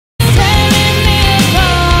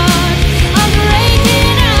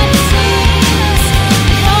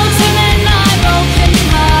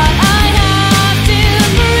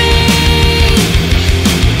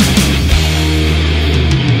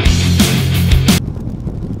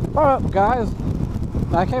What up, guys?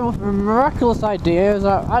 I came up with a miraculous idea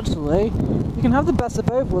that actually you can have the best of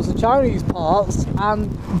both worlds, the Chinese parts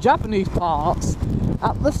and Japanese parts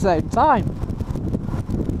at the same time.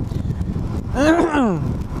 And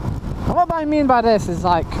what I mean by this is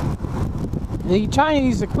like the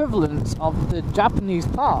Chinese equivalents of the Japanese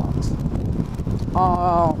parts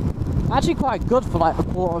are actually quite good for like a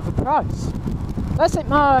quarter of the price. Let's take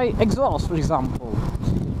my exhaust for example.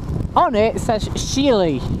 On it says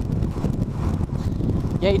Sheely.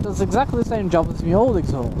 Yeah, it does exactly the same job as the old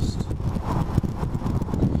exhaust.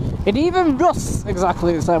 It even rusts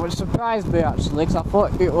exactly the same, which surprised me actually, because I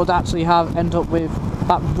thought it would actually end up with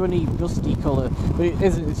that runny, rusty colour, but it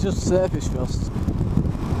isn't. It's just surface rust.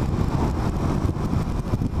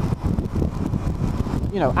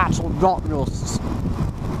 You know, actual rot rust.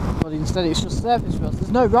 But instead, it's just surface rust.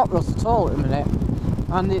 There's no rot rust at all at the minute,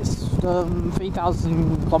 and it's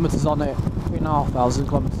 3,000 kilometres on it, 3,500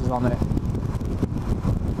 kilometres on it.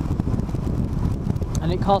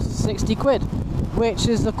 And it costs 60 quid, which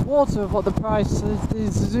is a quarter of what the price of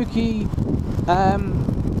the Suzuki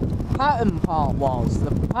pattern part was. The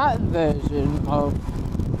pattern version of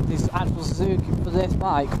this actual Suzuki for this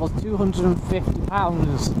bike was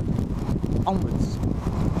 £250 onwards,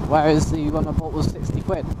 whereas the one I bought was 60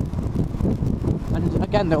 quid. And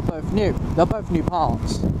again, they were both new. They're both new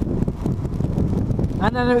parts.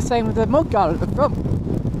 And then it was the same with the mudguard at the front.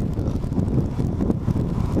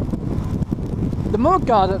 The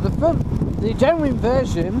mudguard at the front, the genuine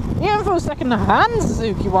version, even for a second-hand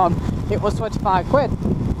Suzuki one, it was 25 quid.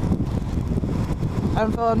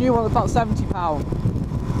 And for a new one, about £70.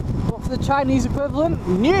 But for the Chinese equivalent,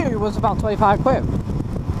 new was about 25 quid.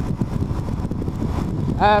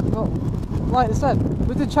 But like I said,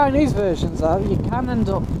 with the Chinese versions though, you can end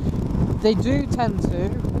up, they do tend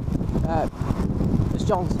to, as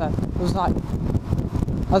John said, it was like,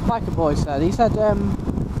 as Biker Boy said, he said,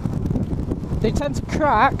 they tend to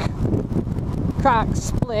crack,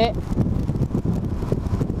 split,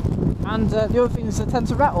 and the other thing is they tend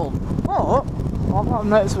to rattle. But what I've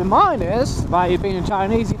noticed with mine is, by it being in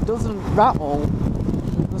Chinese, it doesn't rattle.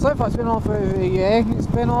 And so far it's been on for over a year, it's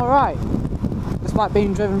been alright. Despite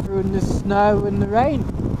being driven through in the snow and the rain.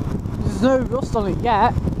 There's no rust on it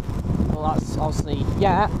yet. Well, that's obviously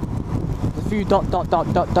yet. There's a few dots.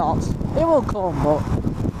 It will come, but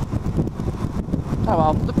oh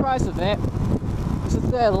well, the price of it, it's a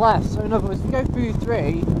third less. So in other words, if you go through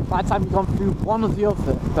 3, by the time you've gone through one of the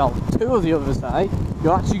other, well, 2 of the others, say,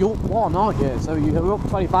 you're actually up 1, aren't you? So you're up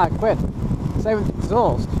 25 quid. Same with the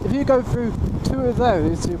exhaust. If you go through 2 of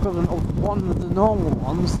those, the equivalent of 1 of the normal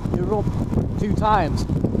ones, you're up 2 times.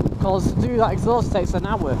 Because to do that exhaust takes an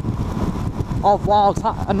hour of wild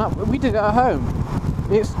time. And we did it at home.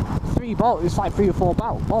 It's 3 bolts, it's like 3 or 4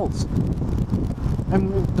 bolts.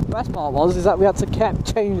 And the best part is that we had to keep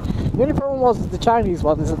changing. The only problem was with the Chinese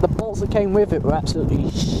one is that the bolts that came with it were absolutely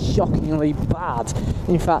shockingly bad.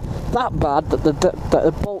 In fact, that bad that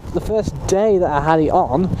the bolt, the first day that I had it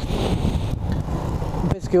on,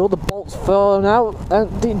 basically all the bolts falling out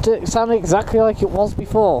and it sounded exactly like it was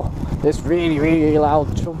before. This really, really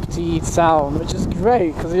loud trumpety sound, which is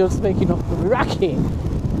great because it was making up the racket.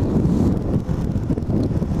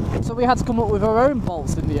 So we had to come up with our own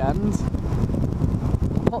bolts in the end.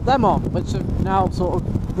 Put them on, which have now sort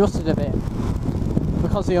of rusted a bit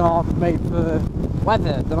because they aren't made for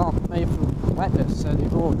weather. They're not made for wetness, so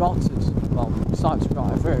they've all rotted. Well, starting to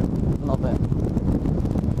rot through a little bit.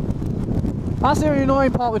 That's the only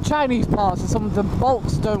annoying part with Chinese parts, is some of the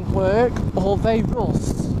bolts don't work or they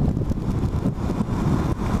rust.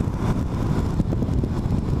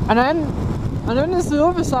 And then there's the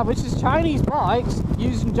other side, which is Chinese bikes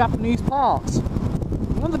using Japanese parts.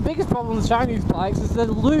 One of the biggest problems with Chinese bikes is the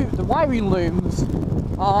wiring looms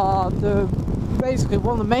are basically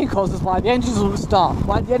one of the main causes why the engine doesn't start,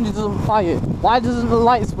 why the engine doesn't fire, why doesn't the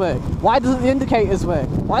lights work, why doesn't the indicators work,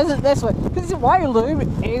 why doesn't this work? Because the wire loom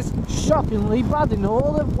is shockingly bad and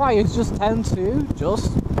all the wires just tend to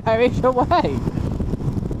just perish away.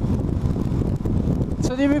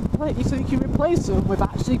 So you can replace them with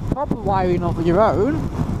actually proper wiring of your own,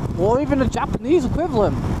 or even a Japanese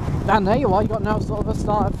equivalent. And there you are, you got now sort of a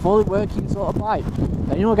started fully working sort of bike.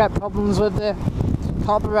 Then you don't get problems with the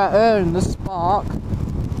carburetor and the spark,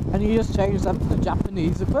 and you just change them to the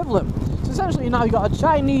Japanese equivalent. So essentially now you've got a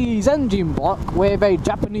Chinese engine block with a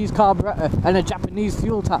Japanese carburetor and a Japanese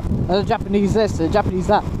fuel tap, and a Japanese this, and a Japanese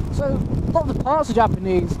that. So a lot of the parts are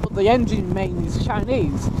Japanese, but the engine mainly is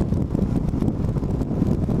Chinese.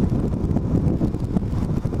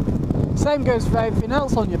 Same goes for everything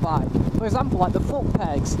else on your bike. For example, like the foot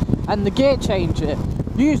pegs and the gear changer.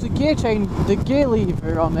 use the gear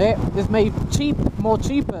lever on it is made more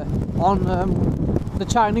cheaper on the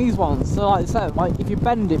Chinese ones. So like I said, like if you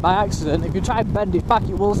bend it by accident, if you try and bend it back,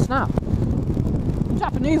 it will snap. The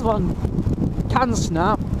Japanese one can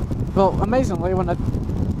snap, but amazingly, when I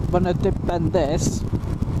did bend this,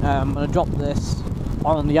 when I dropped this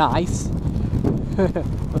on the ice,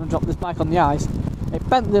 when I dropped this bike on the ice, it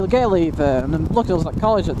bent the gear lever, and then luckily I was at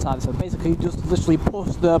college at the time, so basically just literally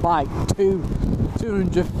pushed the bike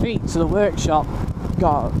 200 feet to the workshop,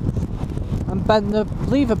 and bent the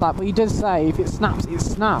lever back. But he did say if it snaps, it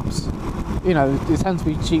snaps. You know, it tends to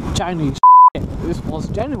be cheap Chinese shit. This was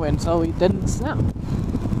genuine, so it didn't snap.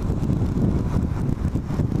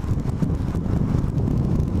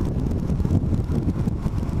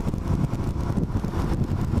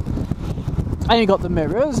 And you got the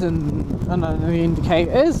mirrors and the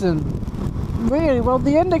indicators, and really, well,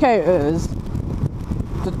 the indicators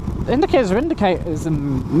are indicators,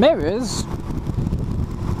 and mirrors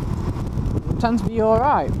tend to be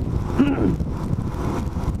alright.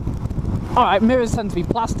 Alright, mirrors tend to be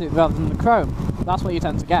plastic rather than the chrome. That's what you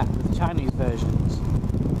tend to get with the Chinese versions.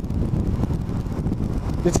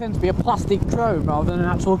 They tend to be a plastic chrome rather than an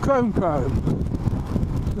actual chrome.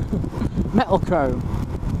 Metal chrome.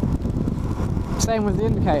 Same with the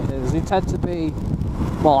indicators, they tend to be,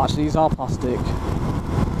 well actually these are plastic,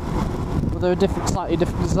 but they're a slightly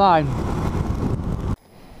different design.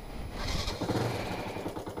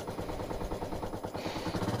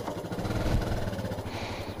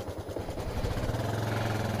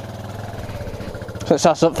 So it's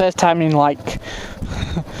that's the first time in like,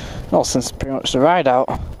 well since pretty much the ride out,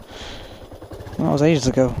 that was ages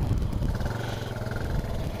ago.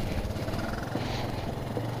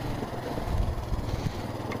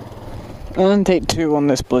 And take 2 on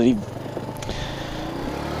this bloody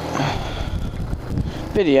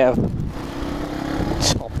video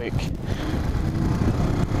topic.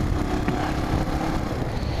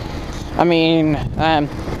 I mean,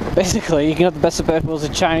 basically you can have the best of both worlds, a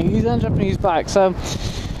Chinese and Japanese bike. So,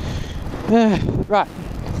 right,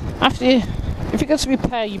 if you go to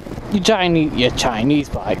repair your Chinese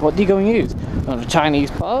bike, what do you go and use? A Chinese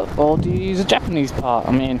part, or do you use a Japanese part?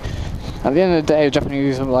 I mean, at the end of the day, the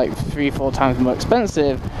Japanese are like 3-4 times more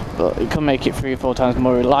expensive, but it can make it 3 or 4 times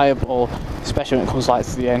more reliable, especially when it comes like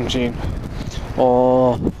to the engine,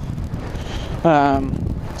 or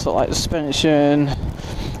sort of like the suspension,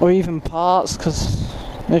 or even parts. Because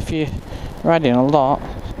if you're riding a lot,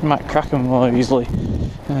 you might crack them more easily.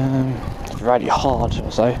 If you ride it hard,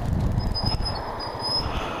 I'll say.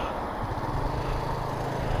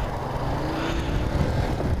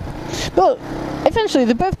 But eventually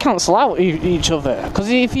they both cancel out each other, because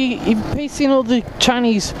if you've seen all the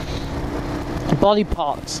Chinese body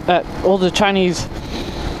parts, all the Chinese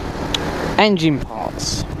engine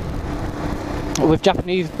parts with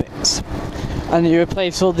Japanese bits, and you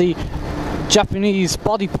replace all the Japanese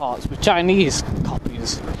body parts with Chinese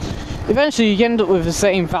copies, eventually you end up with the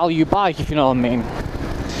same value bike, if you know what I mean,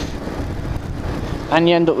 and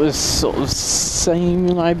you end up with sort of same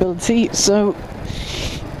reliability. So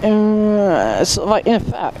sort of like in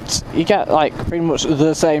effect you get like pretty much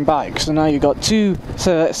the same bike. So now you've got 2,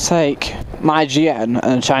 so let's take my GN and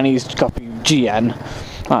a Chinese copy GN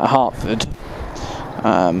at Hartford.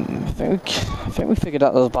 I think we figured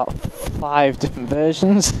out there's about 5 different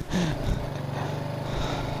versions.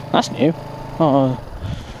 That's new. Oh,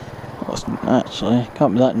 that's actually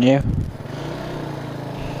can't be that new.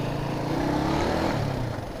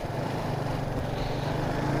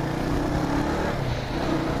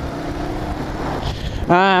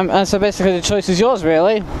 And so basically the choice is yours,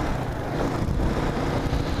 really.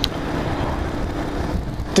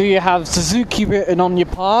 Do you have Suzuki written on your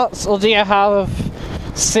parts, or do you have,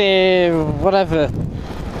 say, whatever,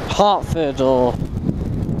 Hartford, or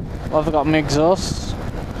have I got my exhaust?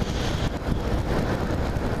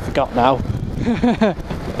 Forgot now. I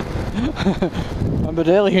remembered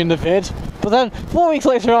earlier in the vid, but then 4 weeks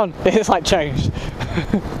later on, it's like changed.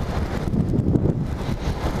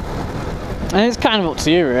 And it's kind of up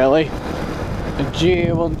to you, really. Do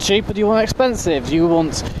you want cheap or do you want expensive? Do you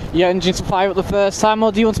want your engine to fire up the first time,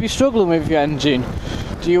 or do you want to be struggling with your engine?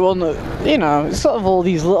 Do you want, you know, it's sort of all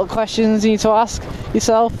these little questions you need to ask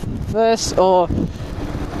yourself first, or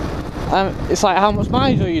it's like, how much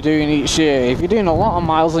mileage are you doing each year? If you're doing a lot of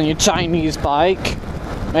miles on your Chinese bike,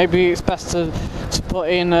 maybe it's best to put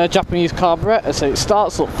in a Japanese carburetor so it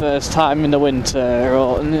starts up first time in the winter,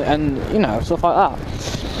 or and you know, stuff like that.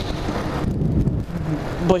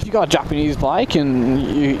 But if you got a Japanese bike and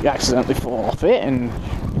you accidentally fall off it and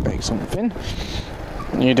you break something,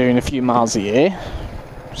 and you're doing a few miles a year,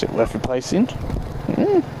 is it worth replacing?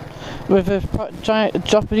 With a giant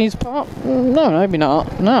Japanese part? No, maybe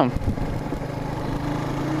not. No.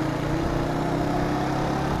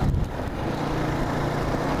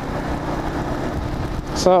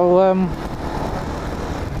 So,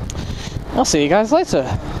 I'll see you guys later.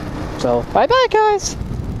 So, bye bye, guys!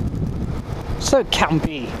 So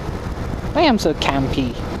campy. I am so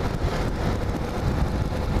campy.